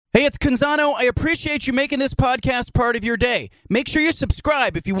Hey, it's Canzano. I appreciate you making this podcast part of your day. Make sure you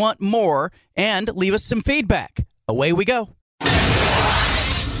subscribe if you want more and leave us some feedback. Away we go.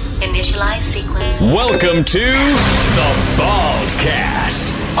 Initialize sequence. Welcome to The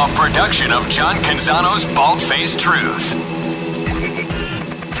Baldcast, a production of John Canzano's Bald-Faced Truth.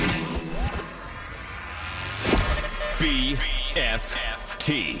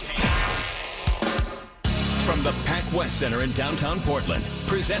 BFFT. From the Pac West Center in downtown Portland,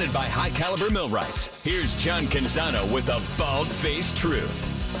 presented by High Caliber Millwrights, here's John Canzano with The Bald-Faced Truth.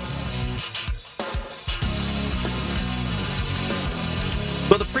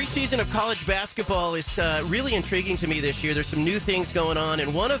 Well, the preseason of college basketball is really intriguing to me this year. There's some new things going on,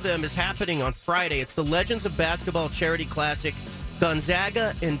 and one of them is happening on Friday. It's the Legends of Basketball Charity Classic,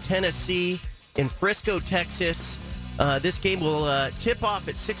 Gonzaga and Tennessee in Frisco, Texas. This game will tip off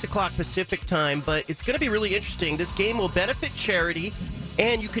at 6 o'clock Pacific time, but it's going to be really interesting. This game will benefit charity,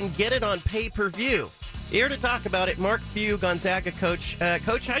 and you can get it on pay-per-view. Here to talk about it, Mark Few, Gonzaga coach.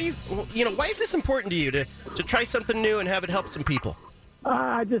 Coach, how do why is this important to you to try something new and have it help some people?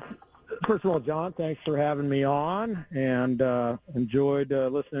 First of all, John, thanks for having me on, and enjoyed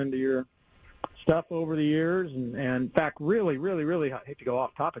listening to your stuff over the years. And in fact, really, I hate to go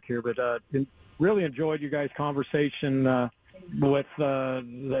off topic here, but really enjoyed you guys' conversation with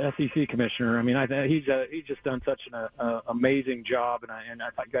the SEC commissioner. I mean, he's just done such an amazing job, and I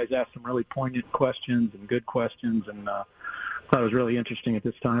thought you guys asked some really poignant questions and good questions, and I thought it was really interesting at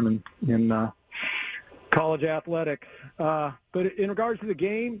this time in college athletics. But in regards to the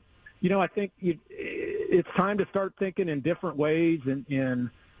game, I think it's time to start thinking in different ways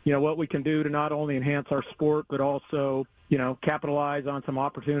in what we can do to not only enhance our sport, but also, capitalize on some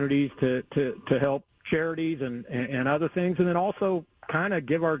opportunities to help charities and other things. And then also kind of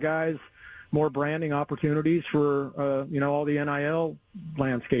give our guys more branding opportunities for, all the NIL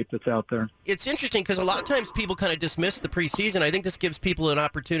landscape that's out there. It's interesting because a lot of times people kind of dismiss the preseason. I think this gives people an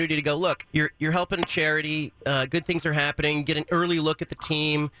opportunity to go, look, you're helping a charity, good things are happening, get an early look at the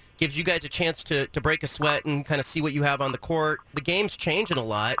team, gives you guys a chance to break a sweat and kind of see what you have on the court. The game's changing a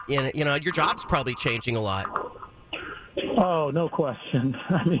lot, and, your job's probably changing a lot. Oh, no question.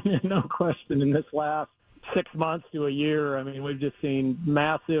 I mean, no question. In this last 6 months to a year, I mean, we've just seen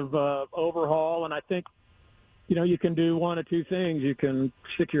massive overhaul, and I think, you can do one of two things. You can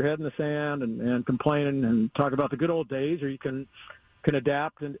stick your head in the sand and complain and talk about the good old days, or you can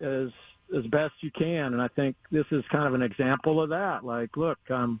adapt as best you can, and I think this is kind of an example of that. Like, look,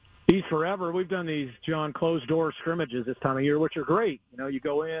 East Forever, we've done these, John, closed-door scrimmages this time of year, which are great. You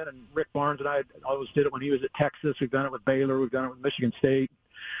go in, and Rick Barnes and I always did it when he was at Texas. We've done it with Baylor. We've done it with Michigan State.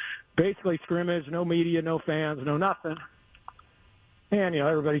 Basically scrimmage, no media, no fans, no nothing. And,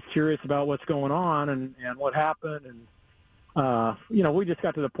 everybody's curious about what's going on and what happened. And, we just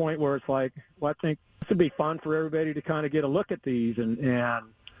got to the point where it's like, well, I think this would be fun for everybody to kind of get a look at these and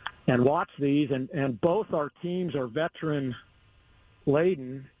watch these. And both our teams are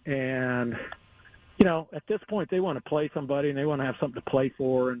veteran-laden. And, at this point, they want to play somebody and they want to have something to play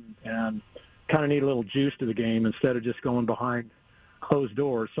for and kind of need a little juice to the game instead of just going behind closed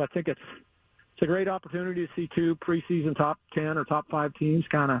doors. So I think it's a great opportunity to see two preseason top 10 or top 5 teams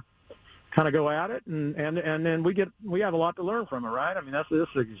kind of go at it, and then we have a lot to learn from it, right? I mean, this is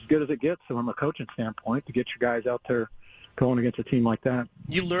as good as it gets from a coaching standpoint to get your guys out there going against a team like that.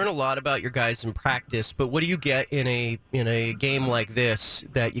 You learn a lot about your guys in practice, but what do you get in a game like this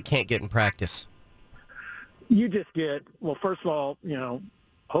that you can't get in practice? You just get, well, first of all,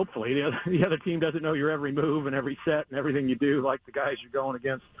 hopefully the other team doesn't know your every move and every set and everything you do like the guys you're going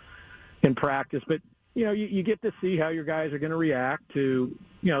against in practice. But, you get to see how your guys are going to react to,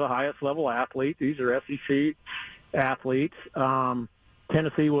 the highest level athletes. These are SEC athletes.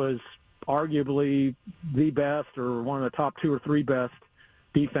 Tennessee was arguably the best or one of the top 2 or 3 best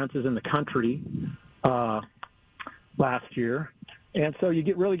defenses in the country last year. And so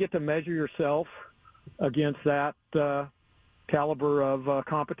you really get to measure yourself against that caliber of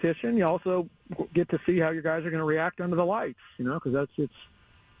competition. You also get to see how your guys are going to react under the lights, because it's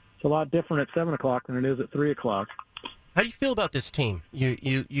a lot different at 7 o'clock than it is at 3 o'clock. How do you feel about this team?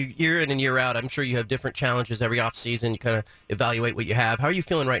 You year in and year out, I'm sure you have different challenges every offseason. You kind of evaluate what you have. How are you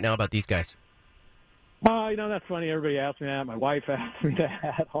feeling right now about these guys? That's funny. Everybody asks me that. My wife asks me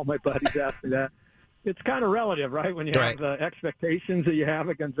that. All my buddies ask me that. It's kind of relative, right, when you have the expectations that you have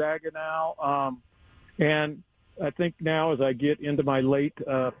at Gonzaga now. And I think now as I get into my late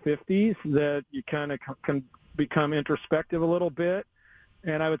 50s that you kind of can become introspective a little bit.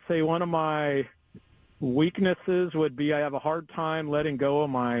 And I would say one of my weaknesses would be I have a hard time letting go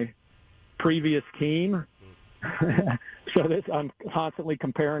of my previous team. So I'm constantly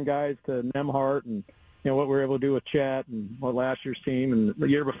comparing guys to Nembhard and what we were able to do with Chet and what last year's team, and the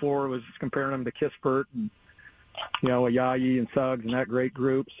year before was comparing them to Kispert and Ayayi and Suggs and that great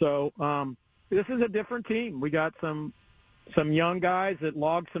group. So this is a different team. We got some young guys that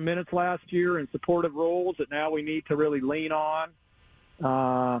logged some minutes last year in supportive roles that now we need to really lean on.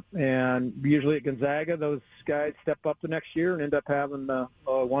 And usually at Gonzaga, those guys step up the next year and end up having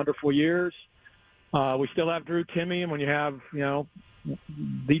wonderful years. We still have Drew Timme, and when you have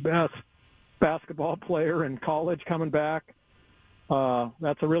the best basketball player in college coming back,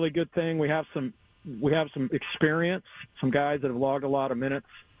 that's a really good thing. We have some experience, some guys that have logged a lot of minutes,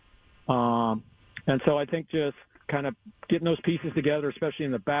 and so I think just kind of getting those pieces together, especially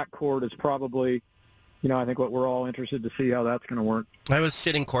in the backcourt, is probably, I think what we're all interested to see how that's going to work. I was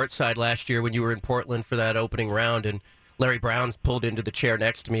sitting courtside last year when you were in Portland for that opening round, and Larry Brown's pulled into the chair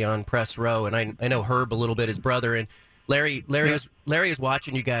next to me on press row, and I know Herb a little bit, his brother, and Larry was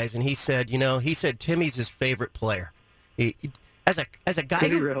watching you guys, and he said Timmy's his favorite player. As a guy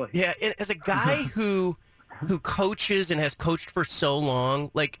who, really? Yeah, as a guy who coaches and has coached for so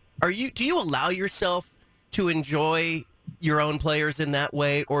long, like, do you allow yourself to enjoy your own players in that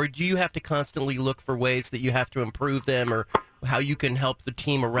way, or do you have to constantly look for ways that you have to improve them, or how you can help the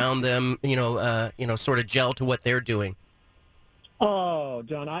team around them, sort of gel to what they're doing? Oh,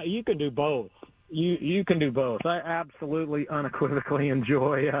 John, you can do both. You can do both. I absolutely, unequivocally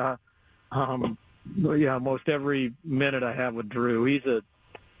enjoy most every minute I have with Drew. He's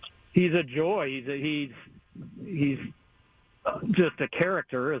a joy. He's just a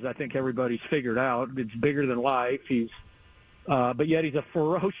character, as I think everybody's figured out. It's bigger than life. But yet he's a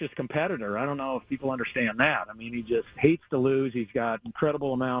ferocious competitor. I don't know if people understand that. I mean, he just hates to lose. He's got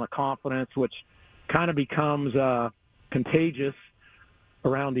incredible amount of confidence, which kind of becomes contagious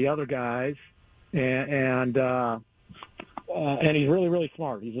around the other guys. And he's really, really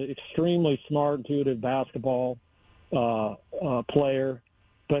smart. He's an extremely smart, intuitive basketball player.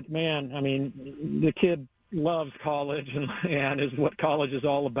 But, man, I mean, the kid loves college and is what college is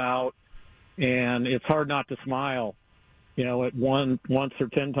all about. And it's hard not to smile, at once or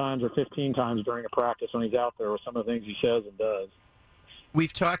 10 times or 15 times during a practice when he's out there with some of the things he says and does.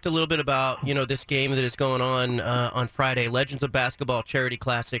 We've talked a little bit about, this game that is going on Friday, Legends of Basketball Charity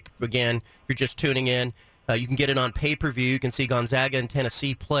Classic. Again, if you're just tuning in, you can get it on pay-per-view. You can see Gonzaga and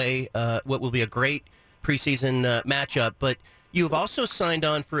Tennessee play what will be a great preseason matchup. But you have also signed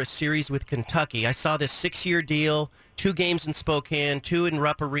on for a series with Kentucky. I saw this 6-year deal, 2 games in Spokane, 2 in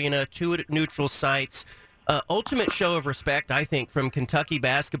Rupp Arena, 2 at neutral sites. Ultimate show of respect, I think, from Kentucky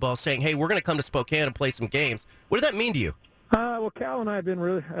basketball, saying, hey, we're going to come to Spokane and play some games. What did that mean to you? Well, Cal and I have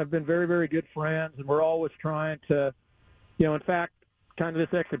been very, very good friends, and we're always trying to, in fact, kind of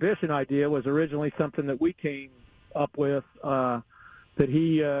this exhibition idea was originally something that we came up with that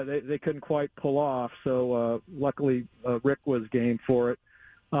they couldn't quite pull off. So luckily Rick was game for it.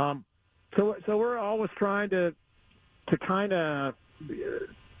 So we're always trying to kind of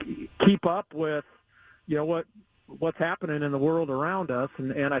keep up with, what's happening in the world around us,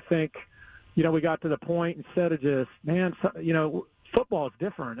 and I think. We got to the point instead of just, football is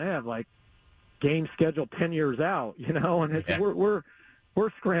different. They have like games scheduled 10 years out, and we're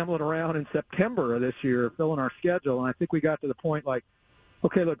scrambling around in September of this year, filling our schedule. And I think we got to the point like,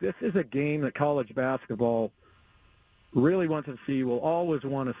 okay, look, this is a game that college basketball really wants to see, will always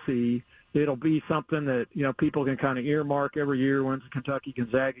want to see. It'll be something that, people can kind of earmark every year. When's the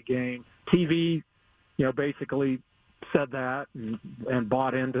Kentucky-Gonzaga game? TV, basically said that and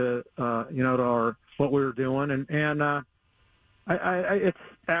bought into to our what we were doing, and it's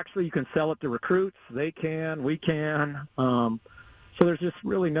actually, you can sell it to recruits. They can, we can. So there's just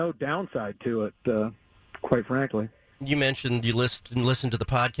really no downside to it, quite frankly. You mentioned you listen to the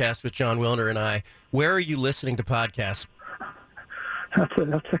podcast with John Wilner and I. Where are you listening to podcasts? That's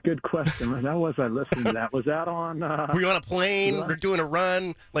a good question. How was I listening to that? Was that on? Were you on a plane or doing a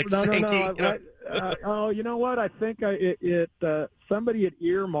run like Sankey? No. You know what? I think somebody had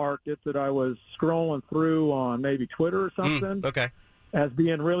earmarked it that I was scrolling through on maybe Twitter or something. Okay. As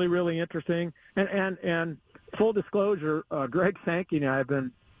being really, really interesting. And full disclosure, Greg Sankey and I have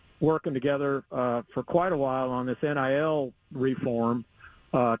been working together for quite a while on this NIL reform,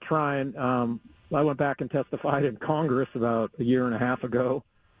 trying. I went back and testified in Congress about a year and a half ago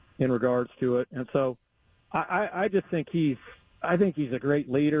in regards to it. And so I just think he's a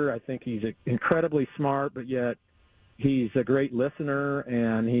great leader. I think he's incredibly smart, but yet he's a great listener,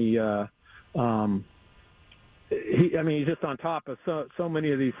 and he's just on top of so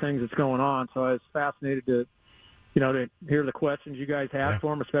many of these things that's going on. So I was fascinated to to hear the questions you guys have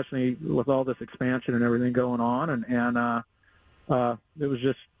for them, especially with all this expansion and everything going on. And it was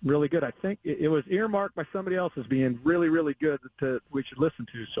just really good. I think it was earmarked by somebody else as being really, really good that we should listen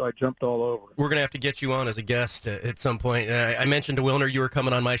to, so I jumped all over it. We're going to have to get you on as a guest at some point. I mentioned to Wilner you were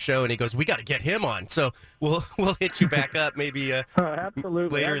coming on my show, and he goes, we got to get him on. So we'll hit you back up maybe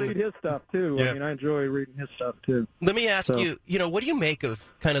absolutely. later. I read his stuff, too. Yeah. I mean, I enjoy reading his stuff, too. Let me ask you, what do you make of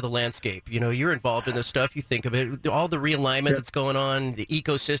kind of the landscape? You're involved in this stuff. You think of it, all the realignment that's going on, the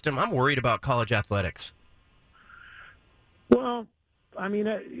ecosystem. I'm worried about college athletics. Well, I mean,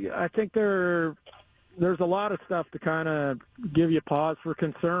 I think there's a lot of stuff to kind of give you pause for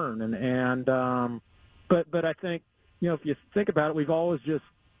concern, but I think if you think about it, we've always just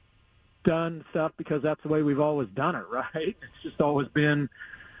done stuff because that's the way we've always done it, right? It's just always been,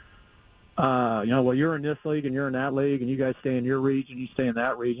 well, you're in this league and you're in that league, and you guys stay in your region, you stay in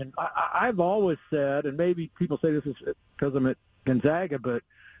that region. I've always said, and maybe people say this is because I'm at Gonzaga, but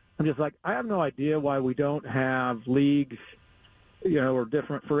I'm just like, I have no idea why we don't have leagues, or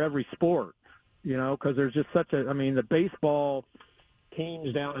different for every sport, because there's just the baseball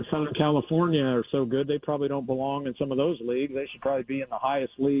teams down in Southern California are so good, they probably don't belong in some of those leagues. They should probably be in the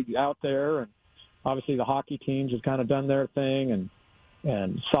highest league out there. And obviously the hockey teams have kind of done their thing,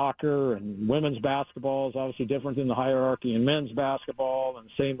 and soccer and women's basketball is obviously different than the hierarchy in men's basketball, and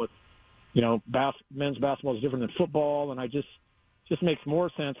same with, men's basketball is different than football, and I just makes more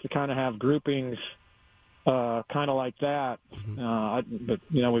sense to kind of have groupings kind of like that. But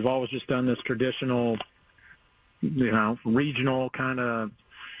we've always just done this traditional, regional kind of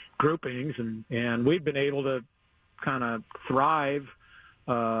groupings, and we've been able to kind of thrive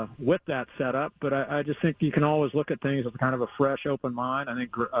with that setup. But I just think you can always look at things with kind of a fresh, open mind. I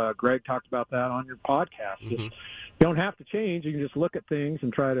think Greg talked about that on your podcast. Just, you don't have to change. You can just look at things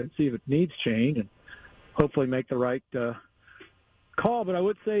and try to see if it needs change, and hopefully make the right call. But I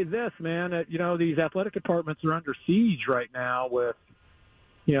would say this, man, that these athletic departments are under siege right now with,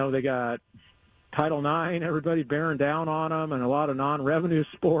 they got Title IX, everybody bearing down on them, and a lot of non-revenue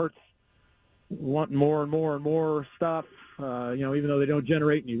sports wanting more and more and more stuff, even though they don't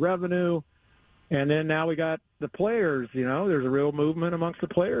generate any revenue. And then now we got the players, there's a real movement amongst the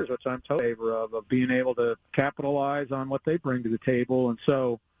players, which I'm totally in favor of being able to capitalize on what they bring to the table. And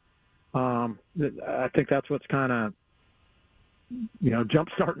so I think that's what's kind of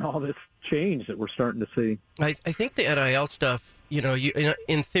jump-starting all this change that we're starting to see. I think the NIL stuff,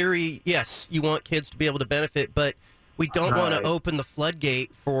 in theory, yes, you want kids to be able to benefit, but we don't want to open the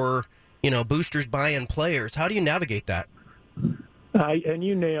floodgate for, boosters buying players. How do you navigate that? And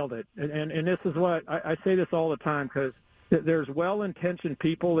you nailed it. And this is what, I say this all the time, because there's well-intentioned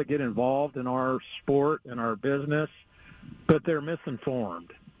people that get involved in our sport and our business, but they're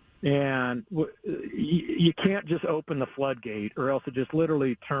misinformed. And you can't just open the floodgate, or else it just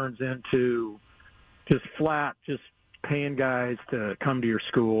literally turns into just paying guys to come to your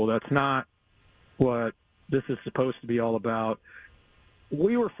school. That's not what this is supposed to be all about.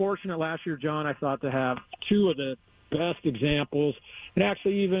 We were fortunate last year, John, I thought, to have two of the best examples, and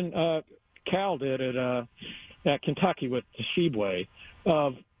actually even Cal did it at Kentucky with the Shebway,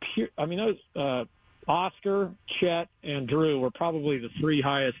 of pure, those Oscar, Chet, and Drew were probably the three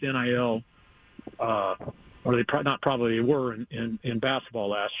highest NIL, or they were in basketball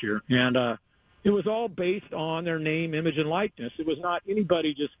last year. And it was all based on their name, image, and likeness. It was not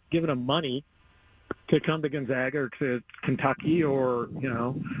anybody just giving them money to come to Gonzaga or to Kentucky or,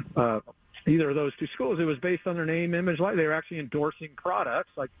 either of those two schools. It was based on their name, image, likeness. They were actually endorsing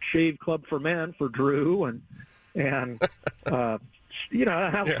products like Shave Club for Men for Drew and how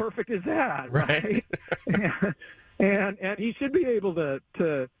perfect is that, right? and he should be able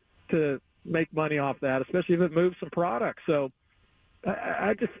to make money off that, especially if it moves some products. So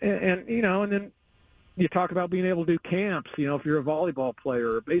I just and then you talk about being able to do camps. If you're a volleyball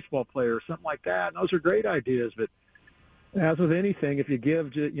player or a baseball player or something like that, and those are great ideas. But as with anything, if you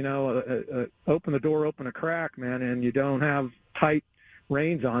give open the door, open a crack, man, and you don't have tight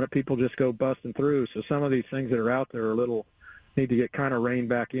reins on it, people just go busting through. So some of these things that are out there are need to get kind of reined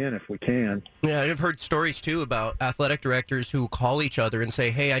back in if we can. Yeah, I've heard stories, too, about athletic directors who call each other and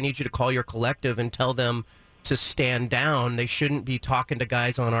say, hey, I need you to call your collective and tell them to stand down. They shouldn't be talking to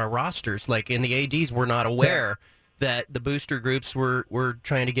guys on our rosters. Like, in the ADs, we're not aware that the booster groups were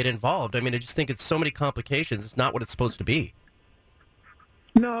trying to get involved. I mean, I just think it's so many complications. It's not what it's supposed to be.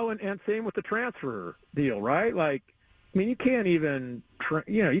 No, and same with the transfer deal, right? Like, you can't even,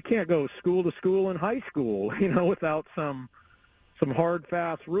 you can't go school to school in high school, without some hard,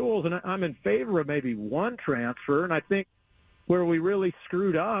 fast rules. And I'm in favor of maybe one transfer. And I think where we really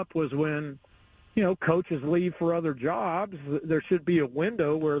screwed up was when coaches leave for other jobs, there should be a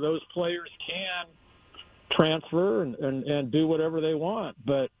window where those players can transfer and do whatever they want.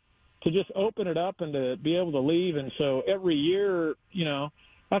 But to just open it up and to be able to leave, and so every year,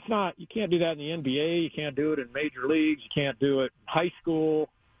 that's not, you can't do that in the NBA. You can't do it in major leagues. You can't do it in high school.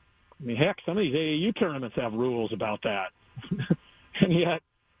 I mean, heck, some of these AAU tournaments have rules about that. And yet,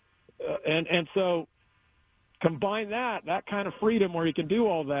 and so combine that kind of freedom where you can do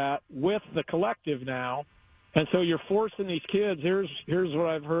all that with the collective now. And so you're forcing these kids. Here's what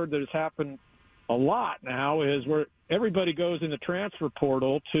I've heard that has happened a lot now is where everybody goes in the transfer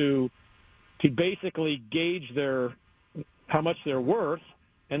portal to basically gauge how much they're worth.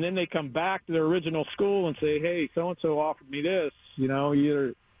 And then they come back to their original school and say, hey, so-and-so offered me this,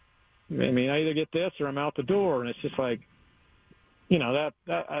 I either get this or I'm out the door. And it's just like,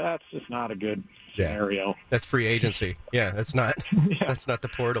 that's just not a good scenario. That's free agency. Yeah, that's not that's not the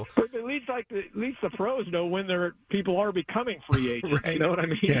portal. But at least the pros know when people are becoming free agents. Right. You know what I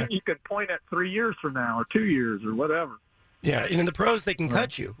mean? Yeah. You could point at 3 years from now or 2 years or whatever. Yeah, and in the pros they can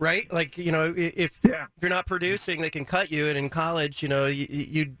cut you, right? Like, if you're not producing, they can cut you. And in college, you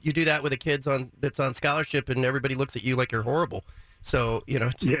do that with the kids that's on scholarship, and everybody looks at you like you're horrible. So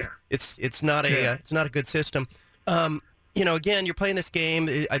it's not a good system. Again, you're playing this game.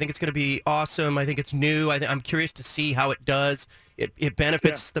 I think it's going to be awesome. I think it's new. I'm curious to see how it does. It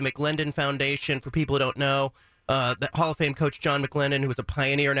benefits the McLendon Foundation. For people who don't know, the Hall of Fame coach John McLendon, who was a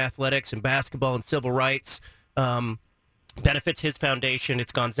pioneer in athletics and basketball and civil rights, benefits his foundation.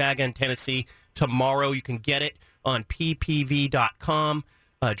 It's Gonzaga in Tennessee. Tomorrow you can get it on ppv.com,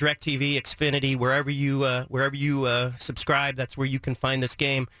 DirecTV, Xfinity, wherever you subscribe. That's where you can find this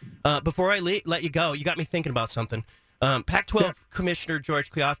game. Before I let you go, you got me thinking about something. Pac-12 Commissioner George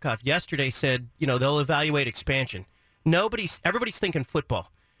Kliavkoff yesterday said, they'll evaluate expansion. Everybody's thinking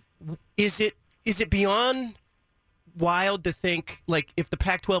football. Is it beyond wild to think, like, if the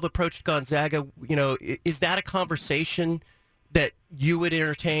Pac-12 approached Gonzaga, is that a conversation that you would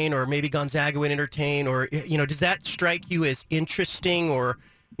entertain, or maybe Gonzaga would entertain, or, does that strike you as interesting, or,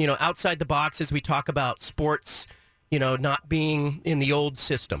 outside the box as we talk about sports, not being in the old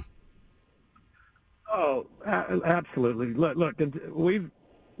system? Oh, absolutely. Look, we've,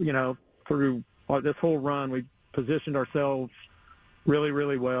 through this whole run, we've positioned ourselves really,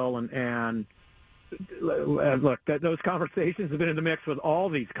 really well, and look, those conversations have been in the mix with all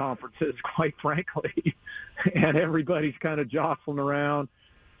these conferences, quite frankly, and everybody's kind of jostling around,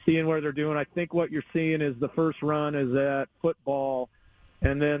 seeing where they're doing. I think what you're seeing is the first run is at football,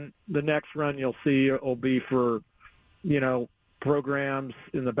 and then the next run you'll see will be for, programs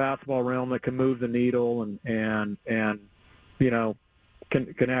in the basketball realm that can move the needle and can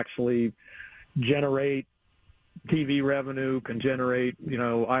actually generate TV revenue, can generate,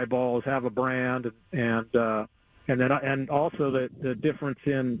 eyeballs, have a brand, and also the difference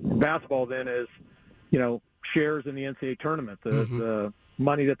in basketball then is, shares in the NCAA tournament, the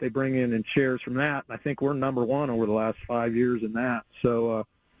money that they bring in shares from that. And I think we're number one over the last 5 years in that. So,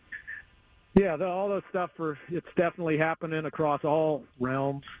 all those stuff it's definitely happening across all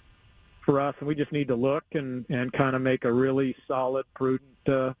realms for us, and we just need to look and kind of make a really solid,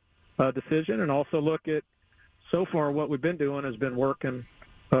 prudent decision, and also look at, so far, what we've been doing has been working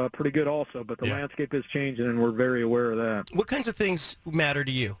pretty good also, but the landscape is changing, and we're very aware of that. What kinds of things matter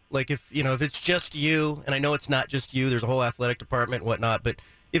to you? Like, if it's just you, and I know it's not just you, there's a whole athletic department and whatnot, but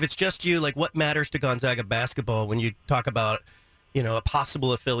if it's just you, like, what matters to Gonzaga basketball when you talk about, a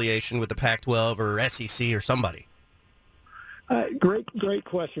possible affiliation with the Pac-12 or SEC or somebody? Great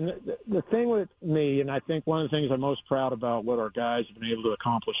question. The thing with me, and I think one of the things I'm most proud about what our guys have been able to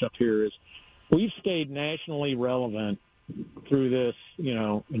accomplish up here is we've stayed nationally relevant through this,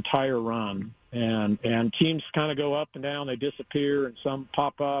 entire run. And teams kind of go up and down, they disappear, and some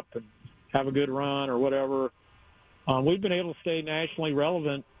pop up and have a good run or whatever. We've been able to stay nationally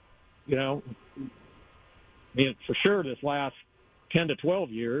relevant, for sure this last 10 to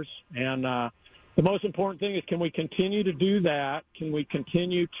 12 years. And the most important thing is, can we continue to do that? Can we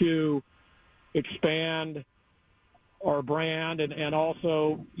continue to expand our brand, and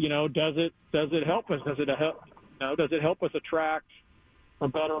also, does it help us? Does it help us attract a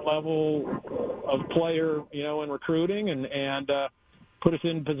better level of player, in recruiting, and put us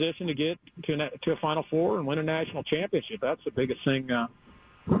in position to get to a Final Four and win a national championship? That's the biggest thing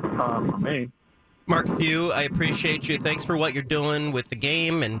for me. Mark Few, I appreciate you. Thanks for what you're doing with the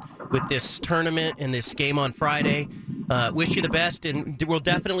game and with this tournament and this game on Friday. Wish you the best, and we'll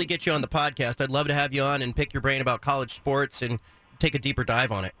definitely get you on the podcast. I'd love to have you on and pick your brain about college sports and take a deeper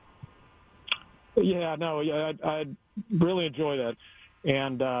dive on it. Yeah, no, I'd really enjoy that.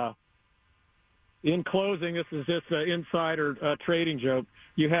 And in closing, this is just an insider trading joke.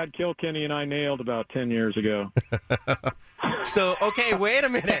 You had Kilkenny and I nailed about 10 years ago. So, okay, wait a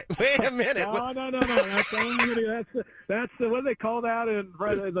minute. That's what do they call that in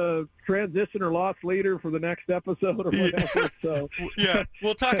the transition or loss leader for the next episode or whatever. So yeah,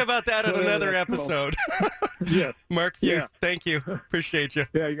 we'll talk about that in another episode. Yes. Mark Few, thank you. Appreciate you.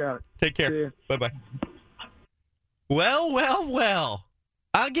 Yeah, you got it. Take care. Bye-bye. Well.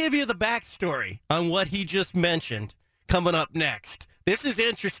 I'll give you the backstory on what he just mentioned coming up next. This is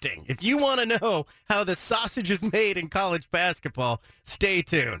interesting. If you want to know how the sausage is made in college basketball, stay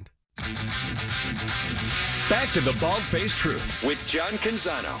tuned. Back to the Bald-Faced Truth with John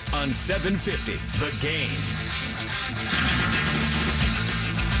Canzano on 750 The Game.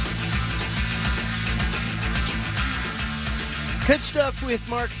 Good stuff with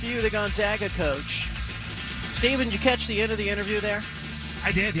Mark Few, the Gonzaga coach. Steven, did you catch the end of the interview there?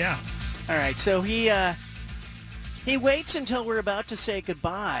 I did, yeah. All right, so he waits until we're about to say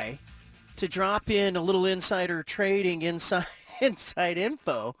goodbye to drop in a little insider trading inside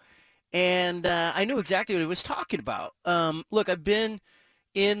info, and I knew exactly what he was talking about. Look, I've been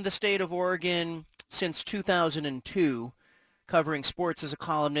in the state of Oregon since 2002, covering sports as a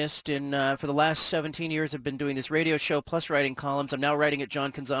columnist, and for the last 17 years I've been doing this radio show plus writing columns. I'm now writing at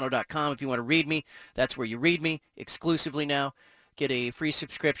johncanzano.com. If you want to read me, that's where you read me exclusively now. Get a free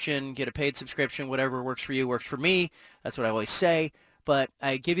subscription, get a paid subscription, whatever works for you works for me. That's what I always say. But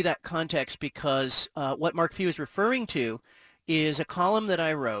I give you that context because what Mark Few is referring to is a column that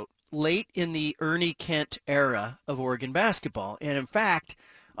I wrote late in the Ernie Kent era of Oregon basketball. And in fact,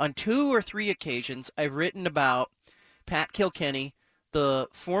 on 2 or 3 occasions, I've written about Pat Kilkenny, the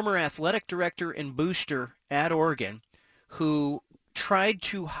former athletic director and booster at Oregon, who tried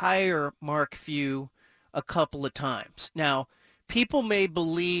to hire Mark Few a couple of times. Now, people may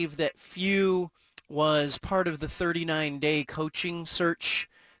believe that Few was part of the 39-day coaching search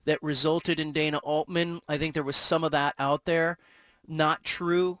that resulted in Dana Altman. I think there was some of that out there. Not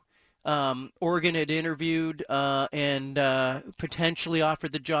true. Oregon had interviewed and potentially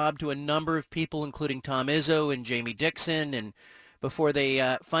offered the job to a number of people, including Tom Izzo and Jamie Dixon, and before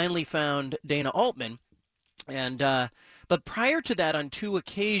they finally found Dana Altman. And but prior to that, on 2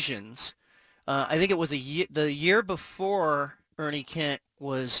 occasions, I think it was the year before Ernie Kent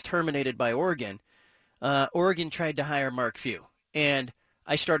was terminated by Oregon, Oregon tried to hire Mark Few, and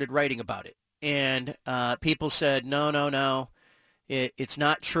I started writing about it. And people said, no, it's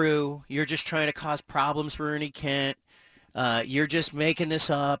not true. You're just trying to cause problems for Ernie Kent. You're just making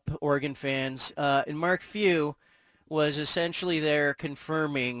this up, Oregon fans. And Mark Few was essentially there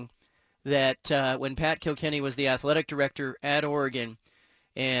confirming that when Pat Kilkenny was the athletic director at Oregon,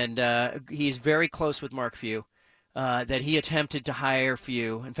 and he's very close with Mark Few, that he attempted to hire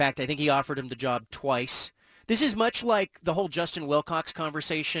Few. In fact, I think he offered him the job twice. This is much like the whole Justin Wilcox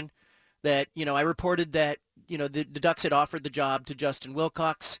conversation that, I reported that, the Ducks had offered the job to Justin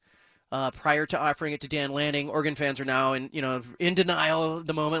Wilcox prior to offering it to Dan Lanning. Oregon fans are now in denial at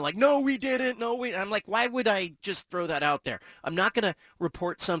the moment, like, no, we didn't. No, I'm like, why would I just throw that out there? I'm not going to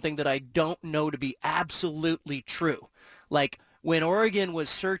report something that I don't know to be absolutely true. Like when Oregon was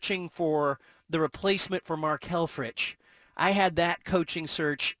searching for the replacement for Mark Helfrich, I had that coaching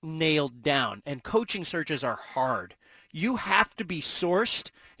search nailed down, and coaching searches are hard. You have to be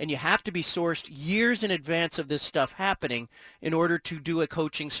sourced, and you have to be sourced years in advance of this stuff happening in order to do a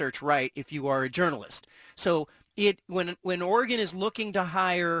coaching search right if you are a journalist. So when Oregon is looking to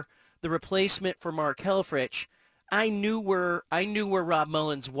hire the replacement for Mark Helfrich, I knew where Rob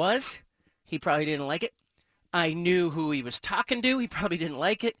Mullins was. He probably didn't like it. I knew who he was talking to. He probably didn't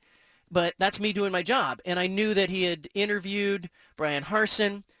like it. But that's me doing my job. And I knew that he had interviewed Brian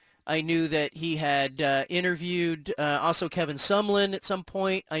Harsin. I knew that he had interviewed also Kevin Sumlin at some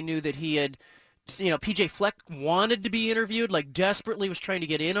point. I knew that he had, PJ Fleck wanted to be interviewed, like desperately was trying to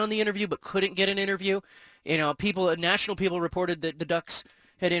get in on the interview, but couldn't get an interview. National people reported that the Ducks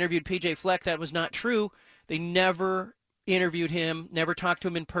had interviewed PJ Fleck. That was not true. They never interviewed him, never talked to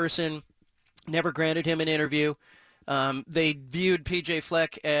him in person, never granted him an interview. They viewed PJ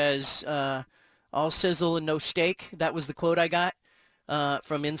Fleck as all sizzle and no steak. That was the quote I got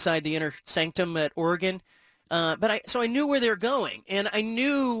from inside the inner sanctum at Oregon. So I knew where they were going. And I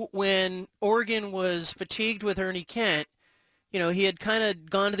knew when Oregon was fatigued with Ernie Kent, he had kind of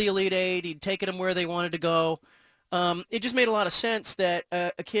gone to the Elite Eight. He'd taken them where they wanted to go. It just made a lot of sense that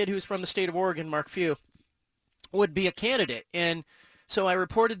a kid who's from the state of Oregon, Mark Few, would be a candidate. And so I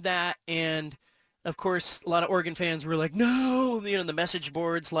reported that, and of course, a lot of Oregon fans were like, no, the message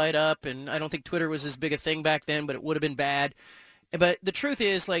boards light up, and I don't think Twitter was as big a thing back then, but it would have been bad. But the truth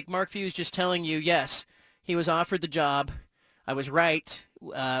is, like, Mark Few is just telling you, yes, he was offered the job. I was right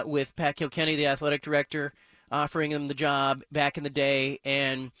with Pat Kilkenny, the athletic director, offering him the job back in the day.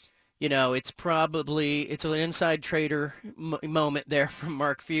 And, you know, it's an inside trader moment there from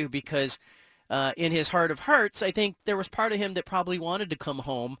Mark Few, because in his heart of hearts, I think there was part of him that probably wanted to come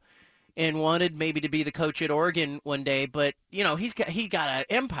home and wanted maybe to be the coach at Oregon one day. But, you know, he got an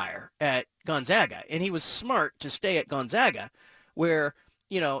empire at Gonzaga, and he was smart to stay at Gonzaga, where,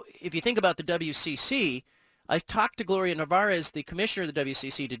 you know, if you think about the WCC, I talked to Gloria Navarez, the commissioner of the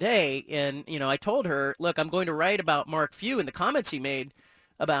WCC, today, and, you know, I told her, look, I'm going to write about Mark Few and the comments he made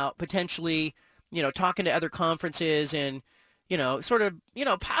about potentially, you know, talking to other conferences and, you know, sort of, you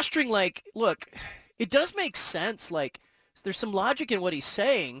know, posturing like, look, it does make sense. Like, there's some logic in what he's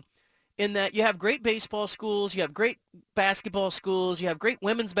saying, in that you have great baseball schools, you have great basketball schools, you have great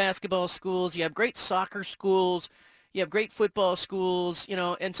women's basketball schools, you have great soccer schools, you have great football schools, you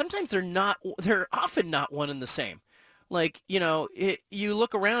know, and sometimes they're often not one and the same. Like, you know, you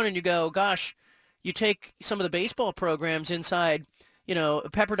look around and you go, gosh, you take some of the baseball programs inside, you know,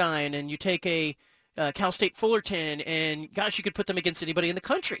 Pepperdine, and you take a Cal State Fullerton, and gosh, you could put them against anybody in the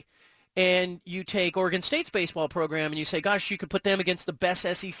country. And you take Oregon State's baseball program and you say, gosh, you could put them against the best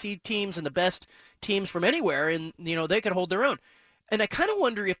SEC teams and the best teams from anywhere, and, you know, they could hold their own. And I kind of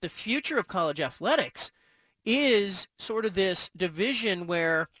wonder if the future of college athletics is sort of this division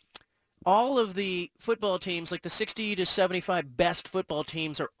where all of the football teams, like the 60 to 75 best football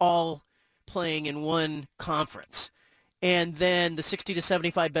teams, are all playing in one conference. And then the 60 to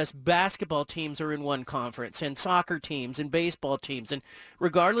 75 best basketball teams are in one conference, and soccer teams and baseball teams. And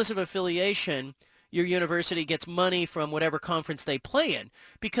regardless of affiliation, your university gets money from whatever conference they play in.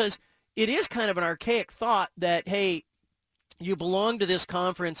 Because it is kind of an archaic thought that, hey, you belong to this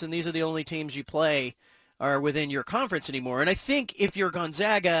conference and these are the only teams you play are within your conference anymore. And I think if you're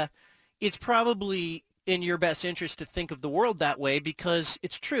Gonzaga, it's probably in your best interest to think of the world that way, because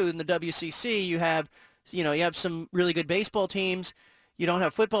it's true. In the WCC, you have some really good baseball teams. You don't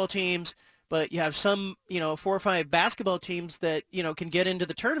have football teams, but you have some, 4 or 5 basketball teams that, can get into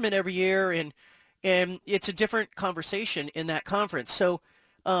the tournament every year. And it's a different conversation in that conference. So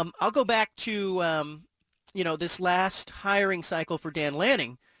I'll go back to, this last hiring cycle for Dan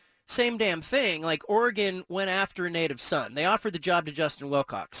Lanning. Same damn thing. Like, Oregon went after a native son. They offered the job to Justin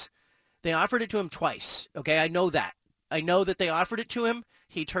Wilcox. They offered it to him twice. Okay, I know that. I know that they offered it to him.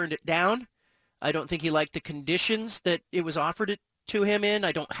 He turned it down. I don't think he liked the conditions that it was offered it to him in.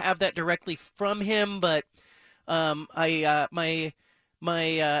 I don't have that directly from him, but my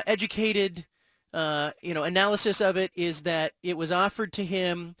educated analysis of it is that it was offered to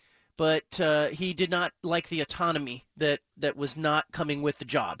him, but he did not like the autonomy that was not coming with the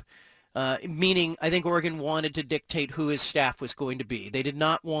job. Meaning, I think Oregon wanted to dictate who his staff was going to be. They did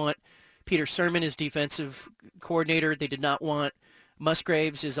not want Peter Sirmon as defensive coordinator. They did not want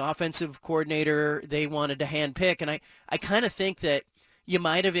Musgraves as offensive coordinator. They wanted to handpick. And I kind of think that you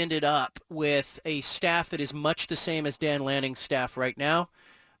might have ended up with a staff that is much the same as Dan Lanning's staff right now,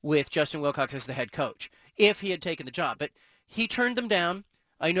 with Justin Wilcox as the head coach, if he had taken the job. But he turned them down.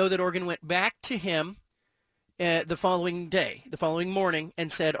 I know that Oregon went back to him the following morning,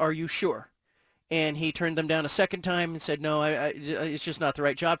 and said, "Are you sure?" And he turned them down a second time and said, "No, it's just not the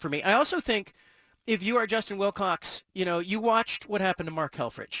right job for me." I also think if you are Justin Wilcox, you watched what happened to Mark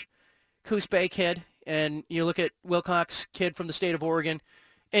Helfrich, Coos Bay kid, and you look at Wilcox, kid from the state of Oregon,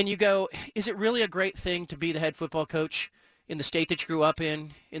 and you go, is it really a great thing to be the head football coach in the state that you grew up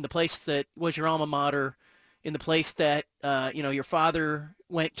in the place that was your alma mater, in the place that your father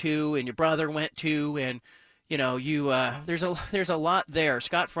went to and your brother went to, and there's a lot there.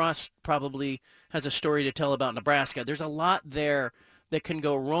 Scott Frost probably has a story to tell about Nebraska. There's a lot there that can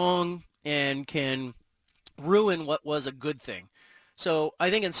go wrong and can ruin what was a good thing. So I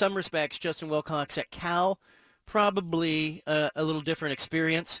think in some respects, Justin Wilcox at Cal, probably a little different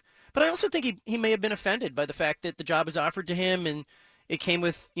experience. But I also think he may have been offended by the fact that the job was offered to him and it came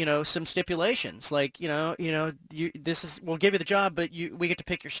with, some stipulations like, we'll give you the job, but we get to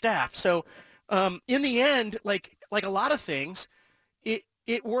pick your staff. So in the end, like a lot of things,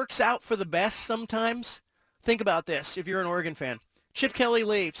 it works out for the best sometimes. Think about this. If you're an Oregon fan, Chip Kelly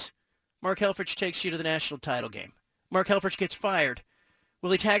leaves. Mark Helfrich takes you to the national title game. Mark Helfrich gets fired.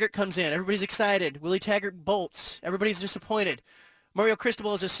 Willie Taggart comes in. Everybody's excited. Willie Taggart bolts. Everybody's disappointed. Mario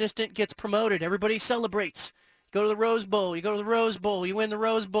Cristobal's assistant gets promoted. Everybody celebrates. You go to the Rose Bowl. You win the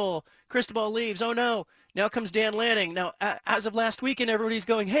Rose Bowl. Cristobal leaves. Oh, no. Now comes Dan Lanning. Now, as of last weekend, everybody's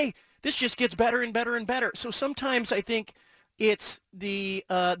going, hey, this just gets better and better and better. So sometimes I think it's the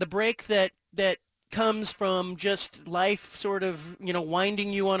break that comes from just life sort of,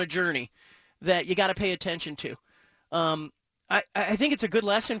 winding you on a journey that you got to pay attention to. I think it's a good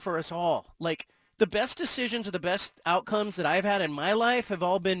lesson for us all. Like, the best decisions or the best outcomes that I've had in my life have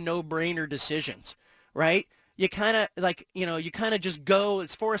all been no-brainer decisions, right? You kind of just go,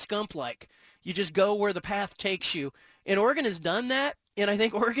 it's Forrest Gump-like. You just go where the path takes you. And Oregon has done that, and I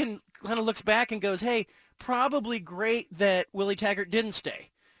think Oregon kind of looks back and goes, hey, probably great that Willie Taggart didn't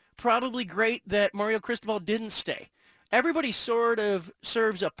stay. Probably great that Mario Cristobal didn't stay. Everybody sort of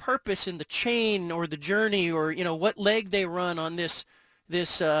serves a purpose in the chain or the journey, or what leg they run on this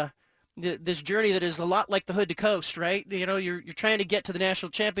journey that is a lot like the Hood to Coast, right? You're trying to get to the national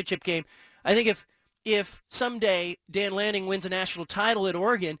championship game. I think if someday Dan Lanning wins a national title at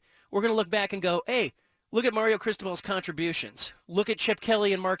Oregon, we're going to look back and go, hey, look at Mario Cristobal's contributions. Look at Chip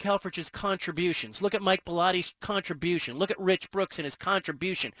Kelly and Mark Helfrich's contributions. Look at Mike Bellatti's contribution. Look at Rich Brooks and his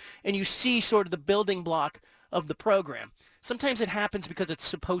contribution. And you see sort of the building block of the program. Sometimes it happens because it's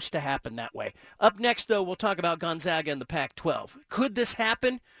supposed to happen that way. Up next, though, we'll talk about Gonzaga and the Pac-12. Could this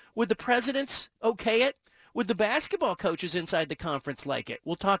happen? Would the presidents okay it? Would the basketball coaches inside the conference like it?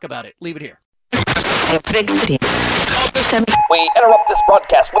 We'll talk about it. Leave it here. We interrupt this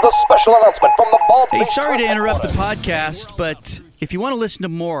broadcast with a special announcement from the Bald Hey, Faced sorry to Truth interrupt the Headquarters. podcast, but if you want to listen to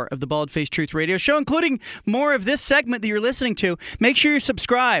more of the Bald Faced Truth Radio Show, including more of this segment that you're listening to, make sure you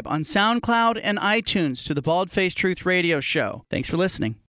subscribe on SoundCloud and iTunes to the Bald Faced Truth Radio Show. Thanks for listening.